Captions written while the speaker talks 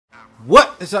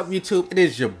What is up, YouTube? It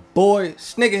is your boy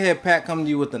Sneakerheadpat coming to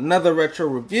you with another retro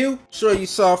review. Sure, you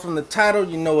saw from the title,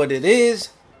 you know what it is.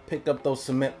 Picked up those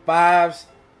cement 5s,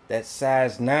 that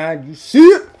size 9, you see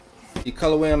it? The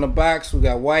colorway on the box, we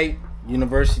got white,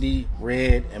 university,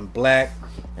 red, and black.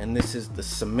 And this is the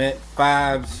cement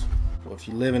 5s, or if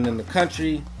you're living in the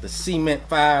country, the cement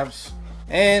 5s.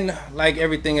 And like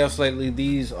everything else lately,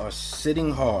 these are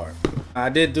sitting hard. I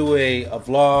did do a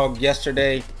vlog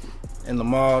yesterday in the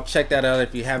mall. Check that out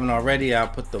if you haven't already. I'll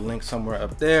put the link somewhere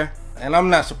up there. And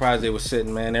I'm not surprised they were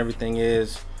sitting, man. Everything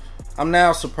is. I'm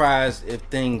now surprised if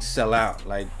things sell out.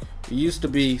 Like, we used to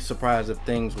be surprised if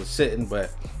things were sitting,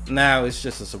 but now it's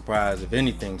just a surprise if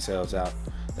anything sells out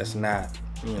that's not,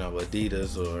 you know,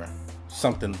 Adidas or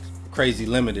something crazy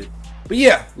limited. But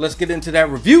yeah, let's get into that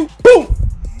review. Boom!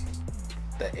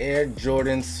 The Air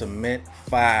Jordan Cement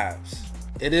 5s.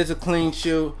 It is a clean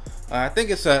shoe. I think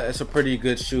it's a pretty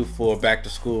good shoe for back to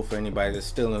school, for anybody that's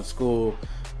still in school.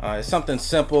 It's something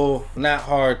simple, not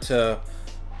hard to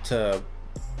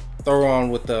throw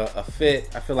on with a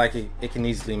fit. I feel like it can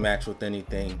easily match with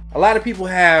anything. A lot of people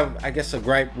have, I guess, a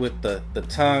gripe with the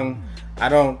tongue. I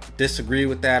don't disagree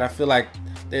with that. I feel like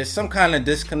there's some kind of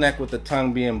disconnect with the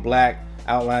tongue being black,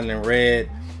 outlined in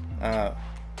red.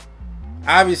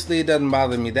 Obviously, it doesn't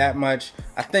bother me that much.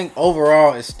 I think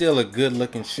overall, it's still a good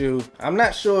looking shoe. I'm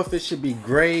not sure if it should be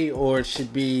gray or it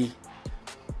should be,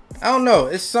 I don't know.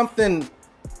 It's something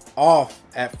off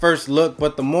at first look,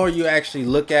 but the more you actually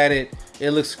look at it, it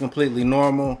looks completely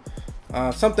normal.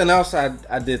 Something else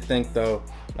I did think though,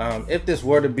 if this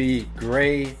were to be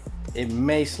gray, it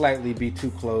may slightly be too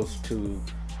close to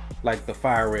like the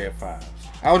Fire Red 5s.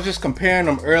 I was just comparing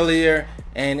them earlier,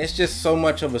 and it's just so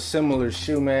much of a similar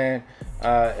shoe, man.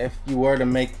 If you were to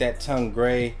make that tongue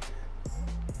gray,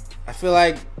 I feel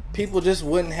like people just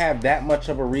wouldn't have that much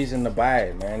of a reason to buy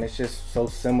it, man. It's just so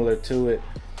similar to it.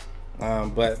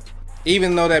 But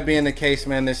even though that being the case,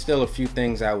 man, there's still a few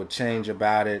things I would change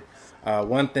about it.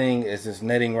 One thing is this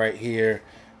netting right here.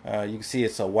 You can see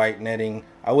it's a white netting.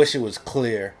 I wish it was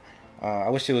clear. I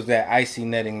wish it was that icy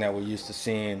netting that we're used to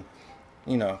seeing,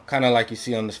 you know, kind of like you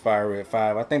see on this Fire Red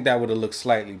 5. I think that would have looked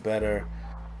slightly better.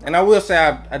 And I will say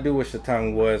I do wish the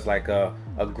tongue was like a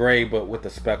gray, but with the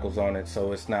speckles on it,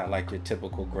 so it's not like your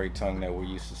typical gray tongue that we're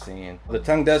used to seeing. The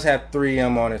tongue does have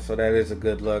 3M on it, so that is a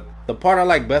good look. The part I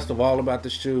like best of all about the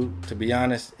shoe, to be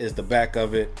honest, is the back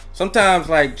of it. Sometimes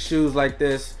like shoes like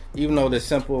this, even though they're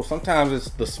simple, sometimes it's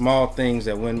the small things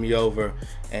that win me over,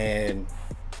 and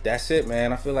that's it,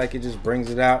 man. I feel like it just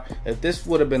brings it out. If this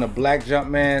would have been a black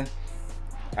Jumpman,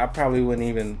 I probably wouldn't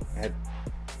even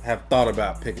have thought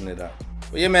about picking it up.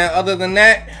 But yeah, man, other than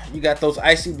that, you got those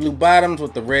icy blue bottoms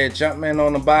with the red Jumpman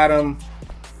on the bottom.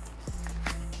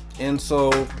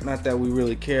 Insole, not that we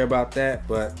really care about that,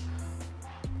 but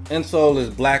insole is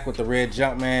black with the red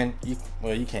Jumpman.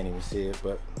 Well, you can't even see it,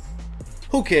 but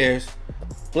who cares?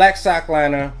 Black sock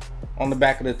liner on the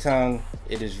back of the tongue.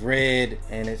 It is red,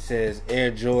 and it says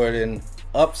Air Jordan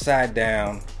upside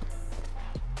down,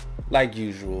 like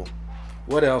usual.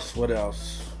 What else? What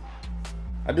else?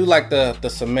 I do like the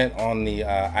cement on the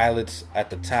eyelets at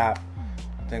the top.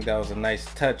 I think that was a nice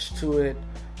touch to it.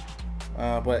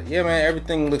 But yeah, man,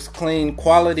 everything looks clean.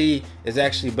 Quality is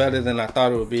actually better than I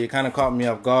thought it would be. It kind of caught me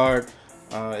off guard.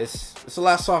 It's a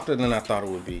lot softer than I thought it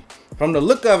would be. From the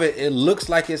look of it, it looks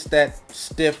like it's that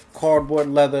stiff cardboard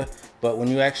leather, but when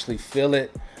you actually feel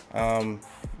it,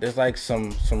 there's like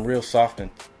some real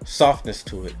softness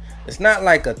to it. It's not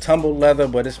like a tumbled leather,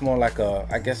 but it's more like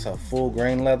I guess a full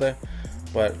grain leather.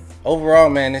 But overall,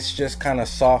 man, it's just kind of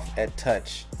soft at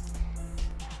touch.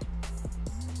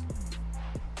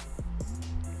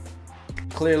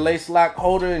 Clear lace lock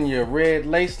holder and your red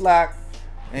lace lock,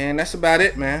 and that's about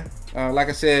it, man. Like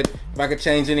I said, if I could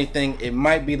change anything, it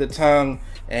might be the tongue,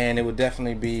 and it would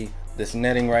definitely be this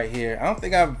netting right here. I don't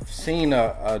think I've seen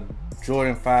a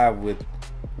Jordan 5 with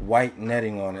white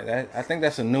netting on it. I think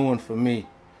that's a new one for me.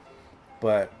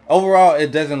 But overall,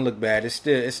 it doesn't look bad.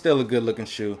 It's still a good looking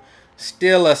shoe.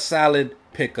 Still a solid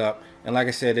pickup, and like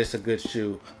I said, it's a good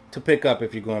shoe to pick up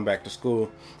if you're going back to school.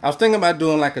 I was thinking about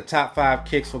doing like a top 5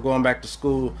 kicks for going back to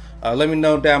school. Let me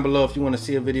know down below if you want to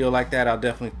see a video like that. I'll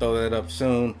definitely throw that up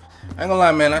soon. I ain't gonna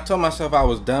lie, man, I told myself I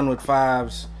was done with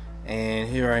 5s, and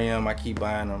here I am. I keep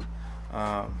buying them.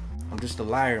 I'm just a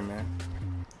liar, man.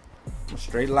 I'm a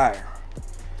straight liar.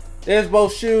 There's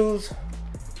both shoes,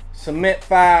 cement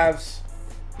 5s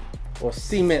or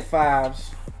cement 5s.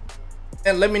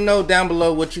 And let me know down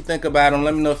below what you think about them.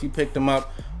 Let me know if you picked them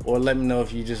up, or let me know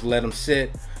if you just let them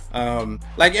sit.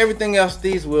 Like everything else,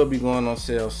 these will be going on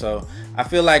sale, so I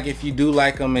feel like if you do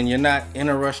like them and you're not in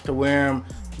a rush to wear them,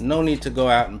 no need to go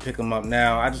out and pick them up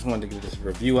now. I just wanted to get this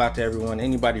review out to everyone,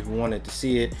 anybody who wanted to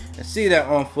see it and see that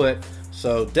on foot.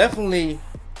 So definitely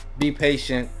be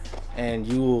patient, and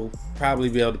you will probably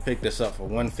be able to pick this up for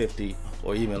 $150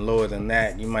 or even lower than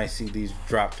that. You might see these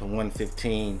drop to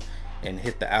 $115 and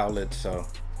hit the outlet. So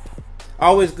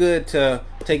always good to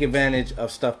take advantage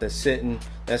of stuff that's sitting.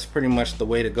 That's pretty much the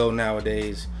way to go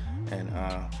nowadays. And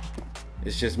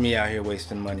it's just me out here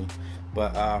wasting money.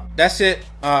 But that's it.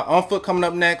 On foot coming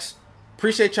up next.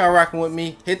 Appreciate y'all rocking with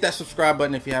me. Hit that subscribe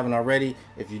button if you haven't already.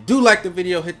 If you do like the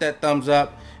video, hit that thumbs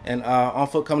up. And on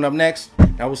foot coming up next.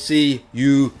 I will see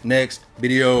you next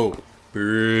video.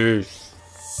 Peace.